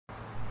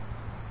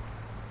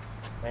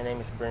My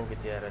name is Bern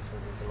Gutierrez,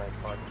 and this is my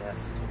podcast,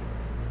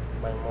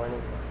 my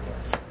morning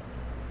podcast.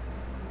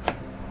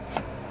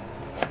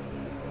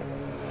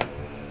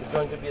 It's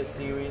going to be a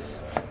series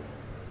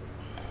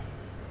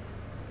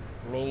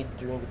made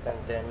during the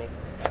pandemic,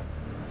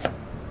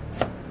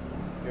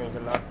 during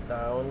the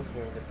lockdown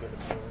here in the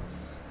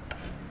Philippines,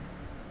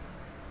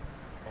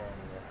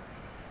 and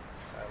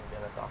I'm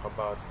gonna talk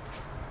about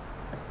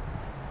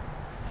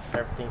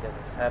everything that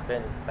has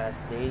happened in the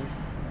past day.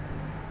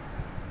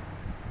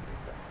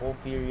 The whole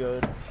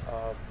period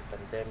of the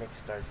pandemic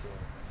starting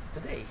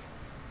today,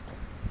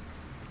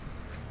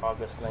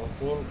 August 19,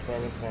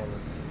 2020.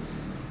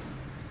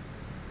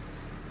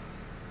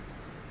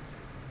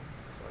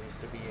 So I used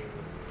to be a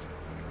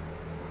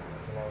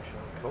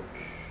financial coach.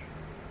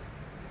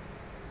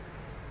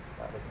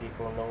 A lot of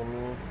people know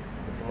me,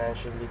 the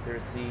financial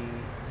literacy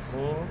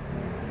scene,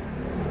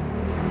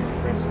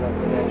 personal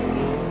finance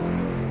scene.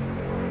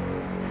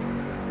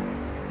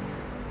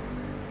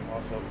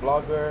 Also a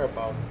blogger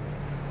about,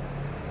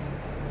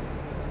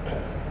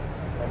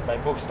 and my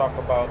books talk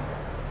about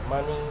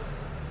money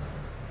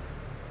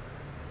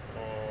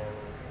and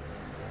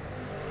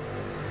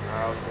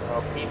how to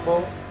help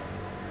people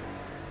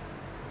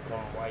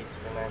become wise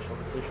financial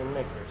decision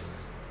makers.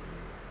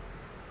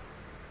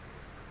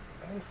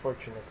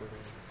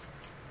 Unfortunately,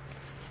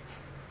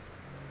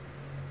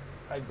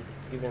 I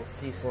believe even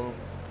seasoned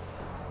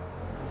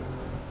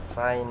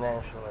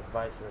financial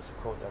advisors,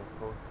 quote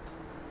unquote,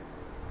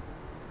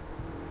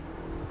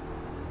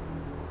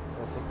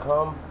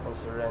 succumb and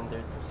surrender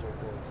to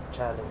certain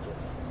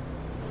challenges,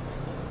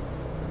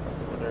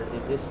 particularly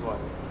this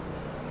one,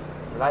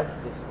 like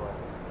this one,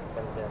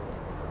 pandemic.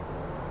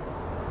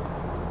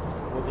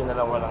 Buti na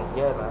lang walang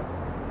gera.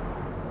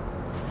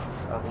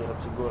 Ang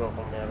hirap siguro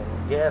kung meron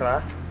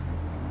gera.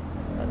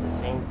 At the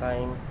same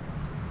time,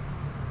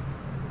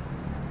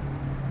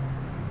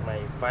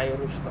 may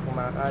virus na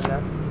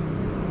kumakalat,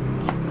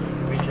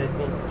 which I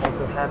think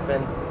also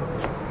happened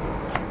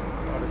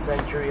about a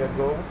century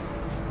ago.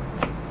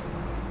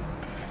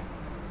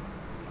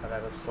 A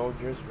lot of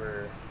soldiers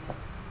were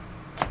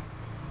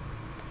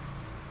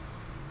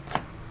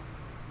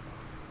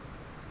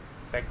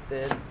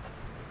affected,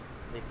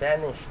 they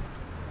vanished,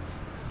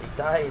 they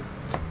died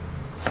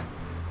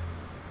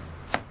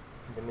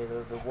in the middle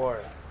of the war.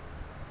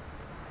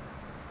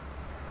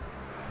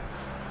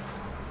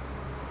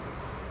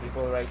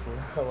 People right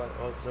now are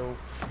also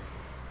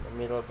in the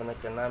middle of an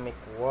economic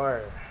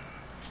war.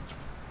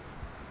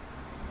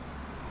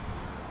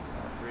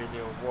 Not really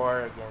a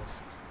war against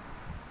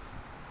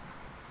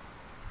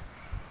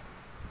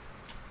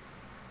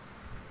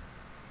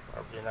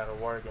probably not a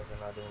war against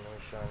another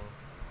nation,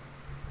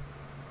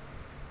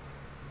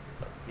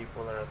 but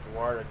people are at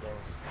war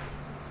against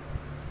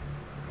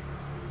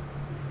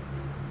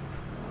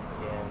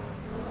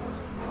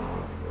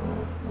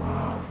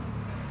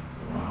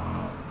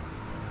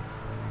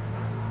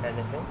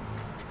anything,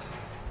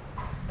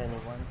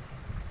 anyone.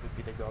 Could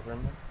be the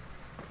government,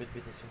 could be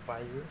this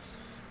virus,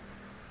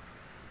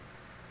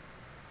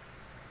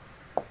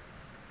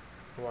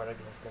 who are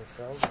against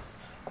themselves,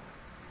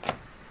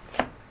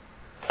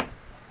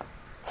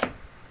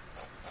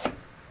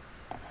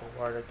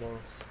 who are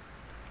against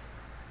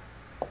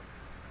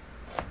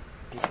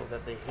people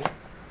that they hate,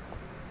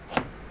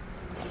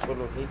 people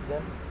who hate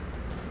them,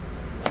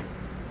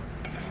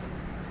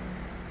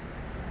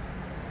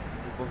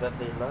 people that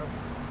they love,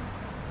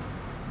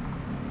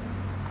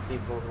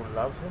 people who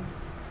love him.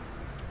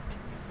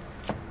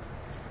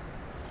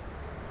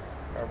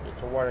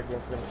 It's a war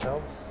against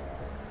themselves,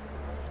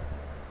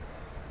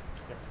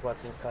 against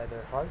what's inside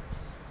their hearts,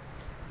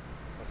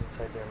 what's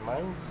inside their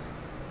minds.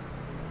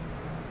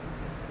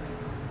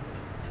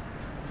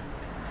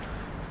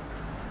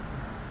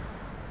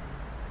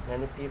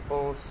 Many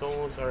people's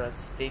souls are at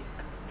stake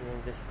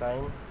during this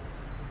time.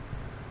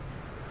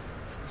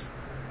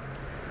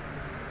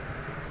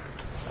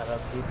 A lot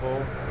of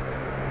people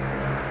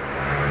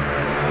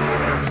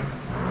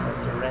are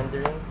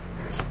surrendering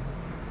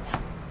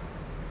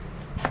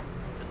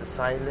to the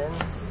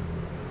silence,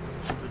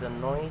 to the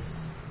noise.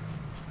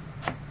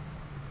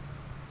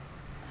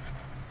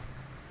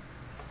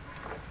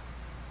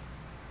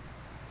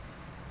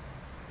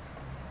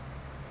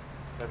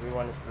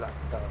 Everyone is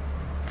locked down.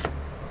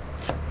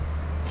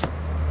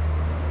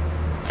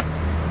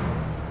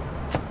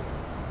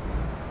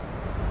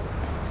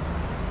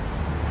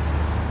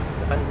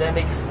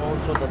 Pandemic is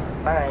also the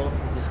time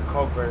to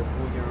discover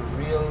who your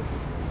real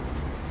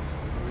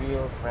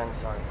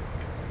friends are.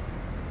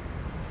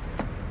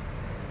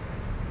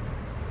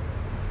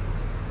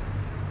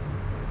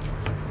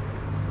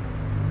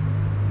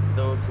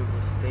 Those who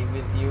will stay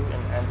with you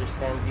and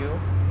understand you.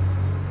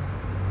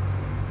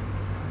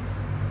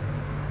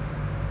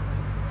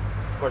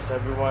 Of course,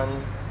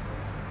 everyone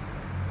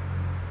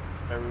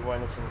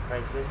is in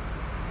crisis,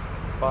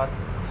 but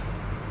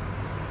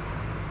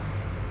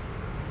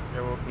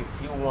there will be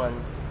few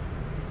ones,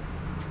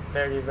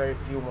 very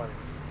few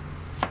ones,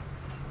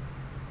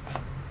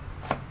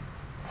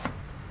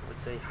 would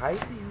say hi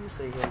to you,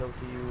 say hello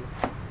to you,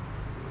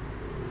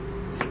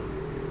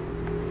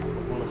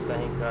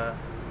 pahinga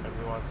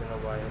every once in a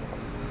while.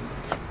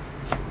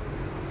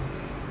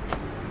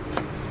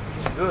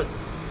 Which is good.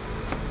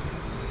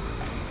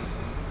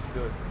 It's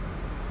good.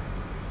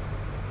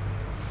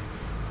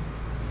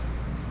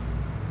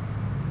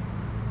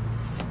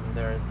 And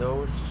there are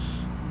those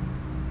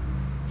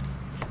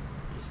who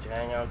used to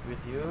hang out with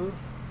you,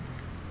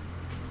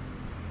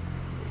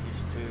 who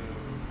used to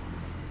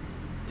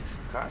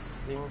discuss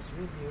things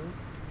with you.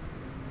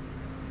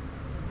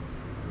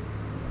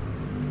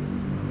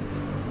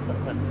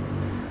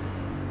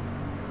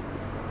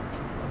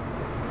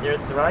 They're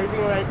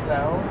thriving right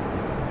now,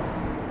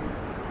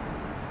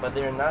 but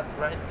they're not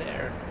right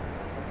there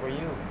for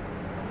you.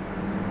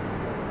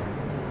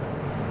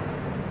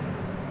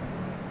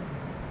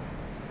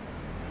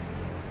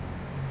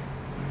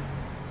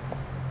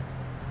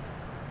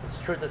 It's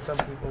true that some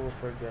people will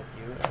forget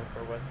you and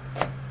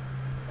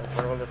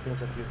for all the things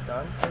that you've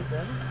done for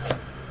them.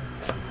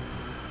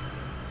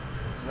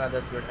 It's not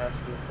that you're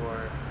asking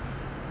for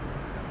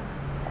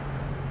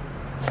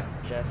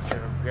a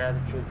gesture of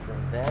gratitude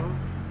from them.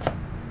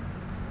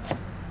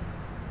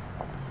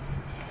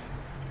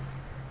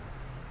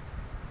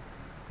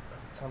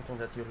 Something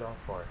that you long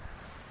for.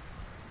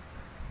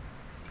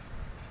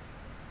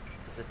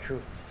 It's the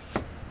truth.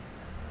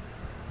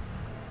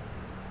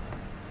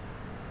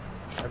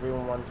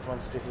 Everyone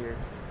wants to hear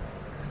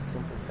a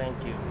simple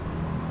thank you.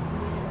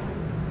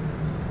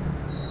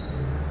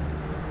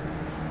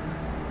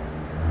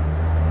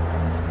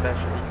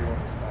 Especially during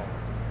this time.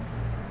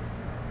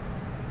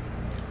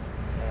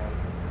 And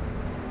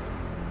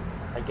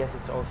I guess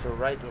it's also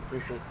right to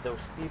appreciate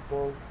those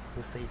people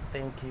who say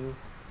thank you.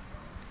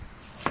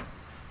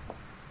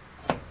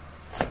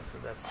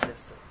 That's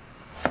just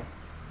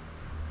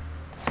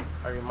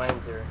a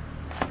reminder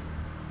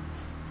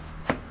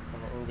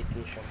and an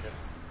indication that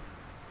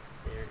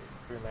they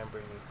remember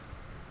you.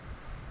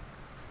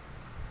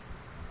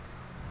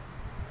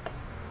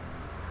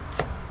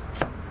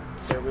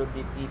 There will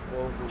be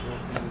people who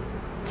will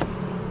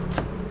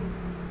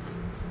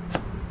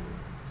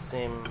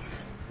seem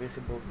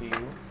visible to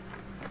you,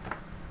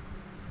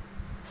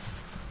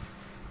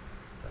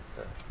 but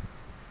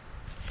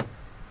you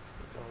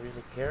don't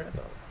really care at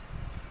all.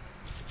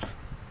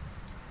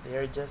 They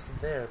are just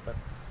there, but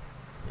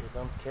they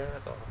don't care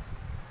at all.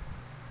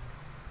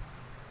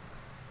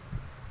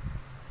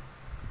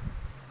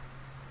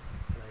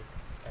 Like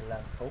a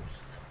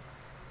lamppost,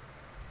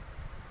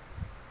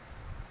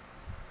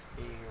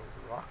 a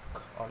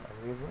rock on a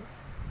river,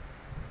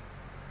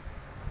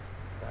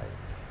 like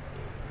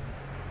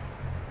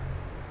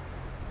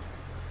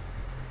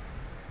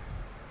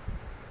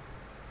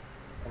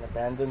an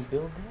abandoned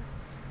building.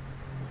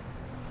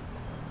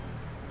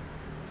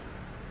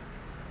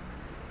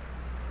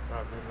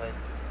 Probably like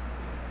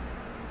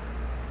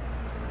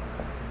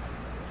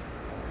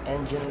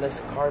engineless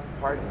car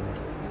parked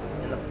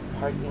in a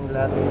parking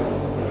lot,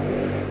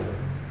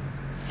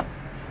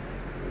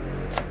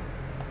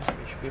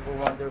 which people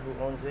wonder who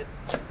owns it.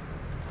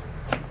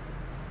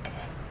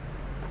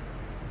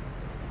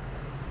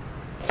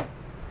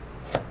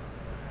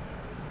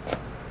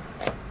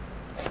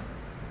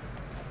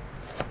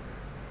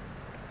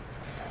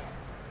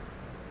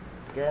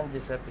 Again,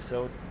 this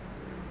episode,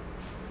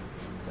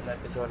 an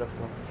episode of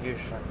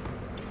confusion.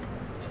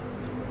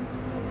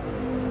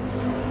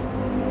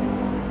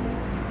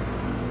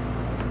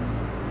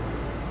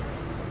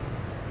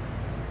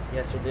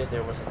 Yesterday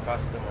there was a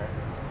customer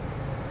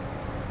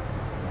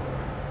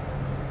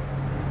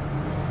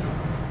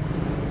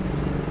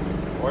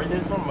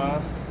ordered from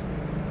us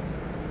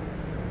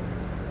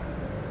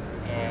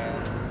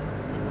and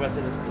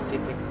requested a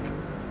specific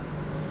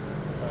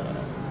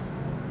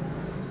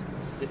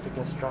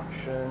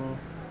instruction,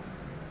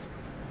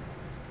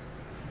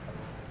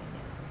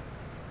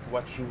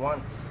 what she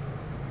wants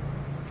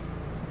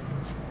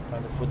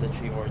on the food that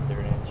she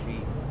ordered, and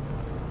she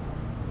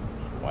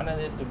wanted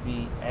it to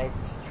be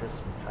extra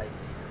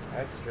spicy.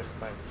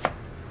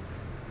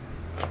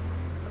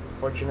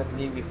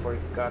 Unfortunately, we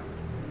forgot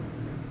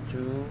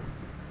to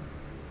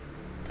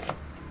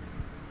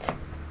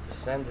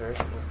send her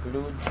to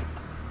include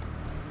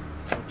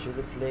some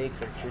chili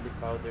flakes or chili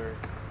powder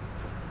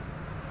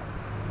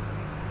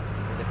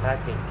in the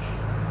package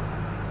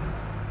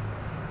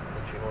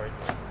that she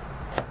ordered.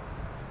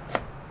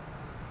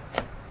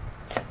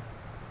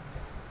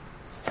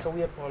 So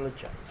we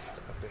apologized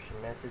after she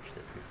messaged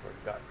that we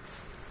forgot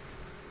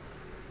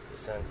to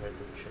send her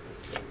the chili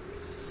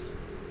flakes.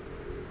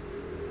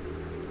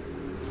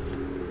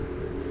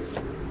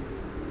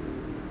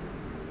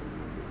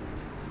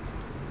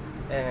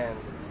 And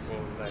it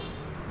seemed like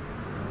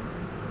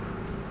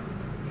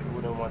she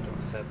wouldn't want to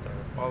accept our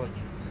apologies.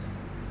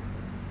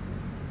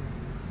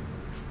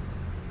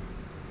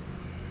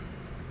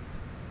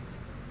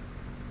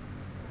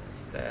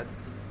 Instead,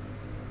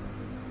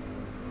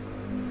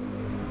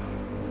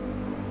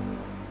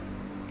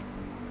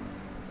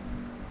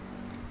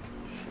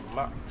 she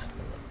mocked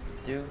what we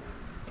do.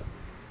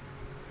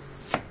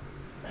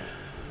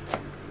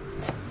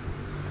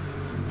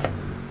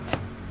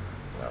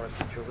 Our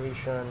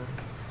situation.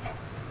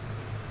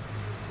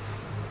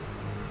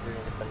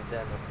 during the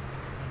pandemic.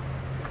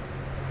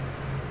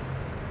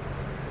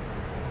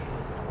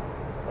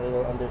 A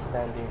little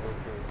understanding will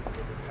do. A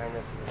little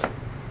kindness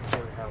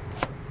will help.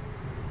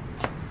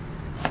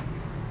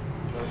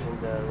 Those in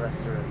the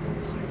restaurant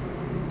industry.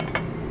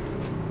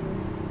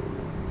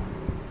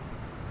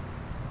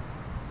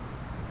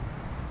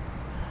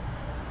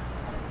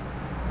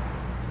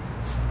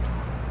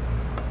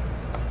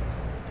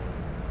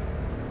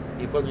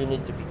 People, you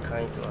need to be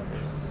kind to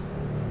others.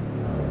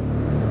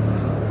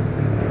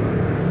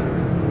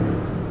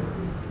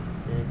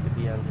 You need to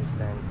be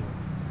understanding.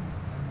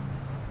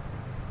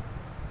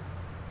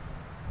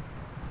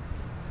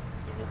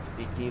 You need to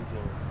be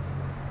giving.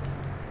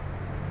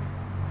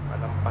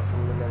 Palampasin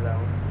mo na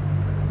lang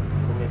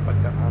kung may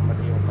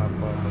pagkakamali yung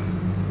kapwa mo,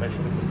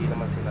 especially kung hindi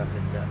naman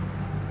sinasadya.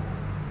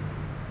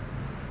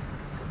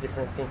 It's a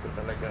different thing kung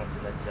talagang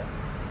sinadya.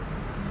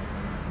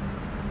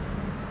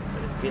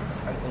 But if it's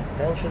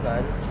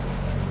unintentional,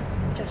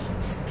 just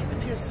keep it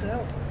to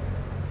yourself.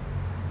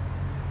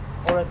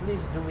 Or at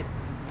least do it,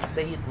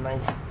 say it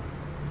nicely.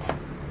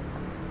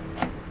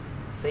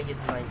 Say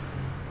it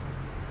nicely.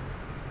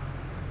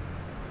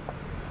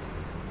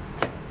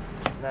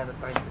 It's not a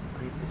time to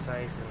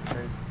criticize and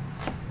hurt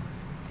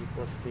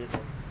people's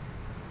feelings.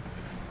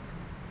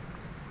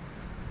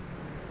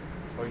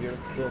 Or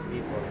you'll kill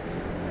people.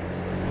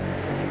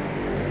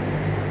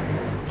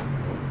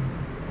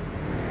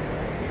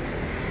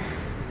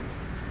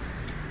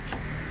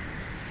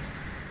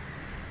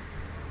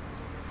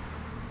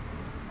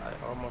 I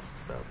almost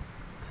felt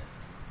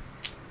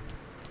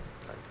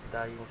like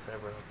dying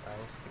several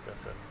times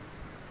because of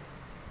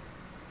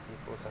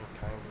people's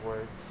unkind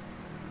words.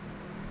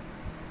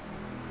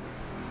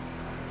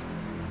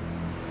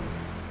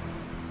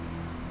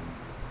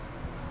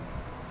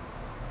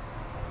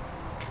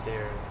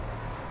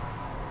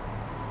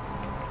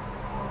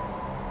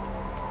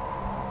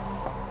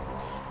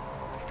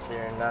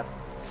 They're not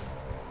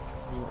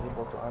being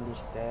able to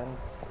understand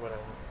what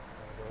I'm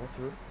going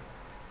through.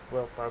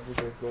 Well, probably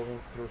they're going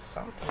through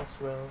something as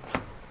well,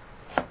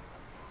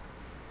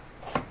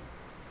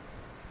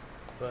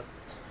 but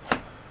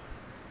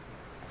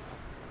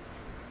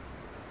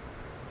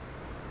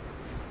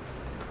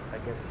I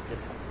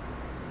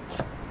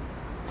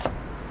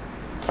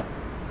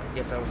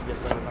guess I was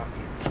just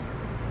unlucky.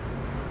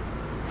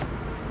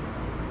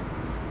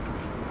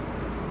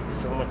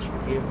 So much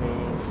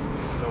giving,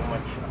 so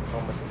much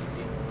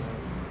accommodating.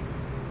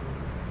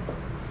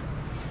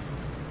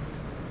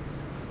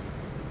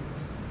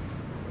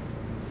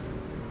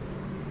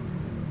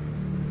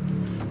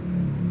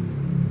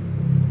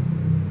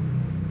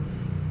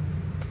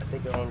 I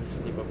think I only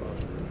sleep about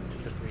 2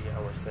 to 3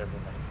 hours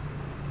every night.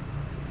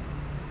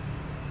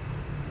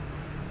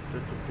 2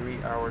 to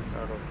 3 hours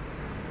out of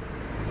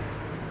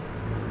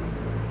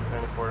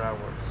 24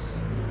 hours.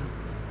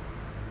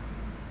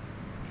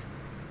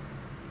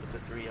 2 to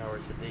 3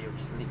 hours a day of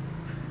sleep.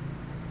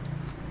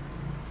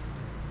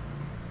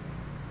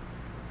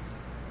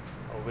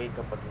 I'll wake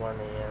up at 1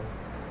 a.m.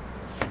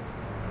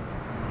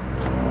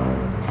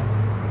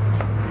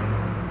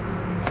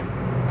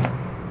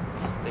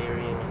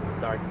 staring in the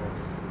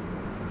darkness.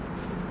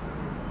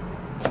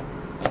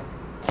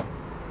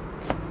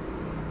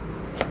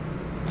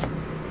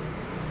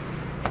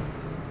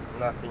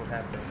 Nothing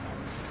happens.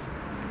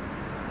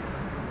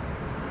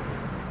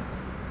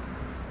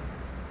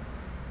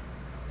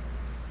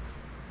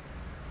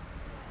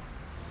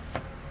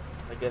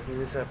 I guess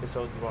this is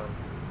episode 1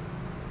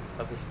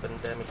 of this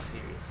pandemic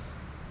series.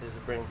 This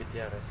is Brain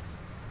Gutierrez.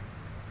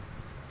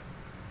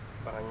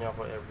 Abangan niyo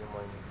ako every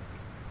morning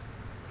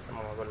sa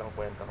mga walang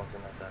kwenta kong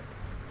sinasabi.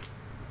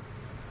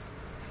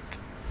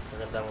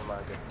 Magandang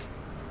umaga.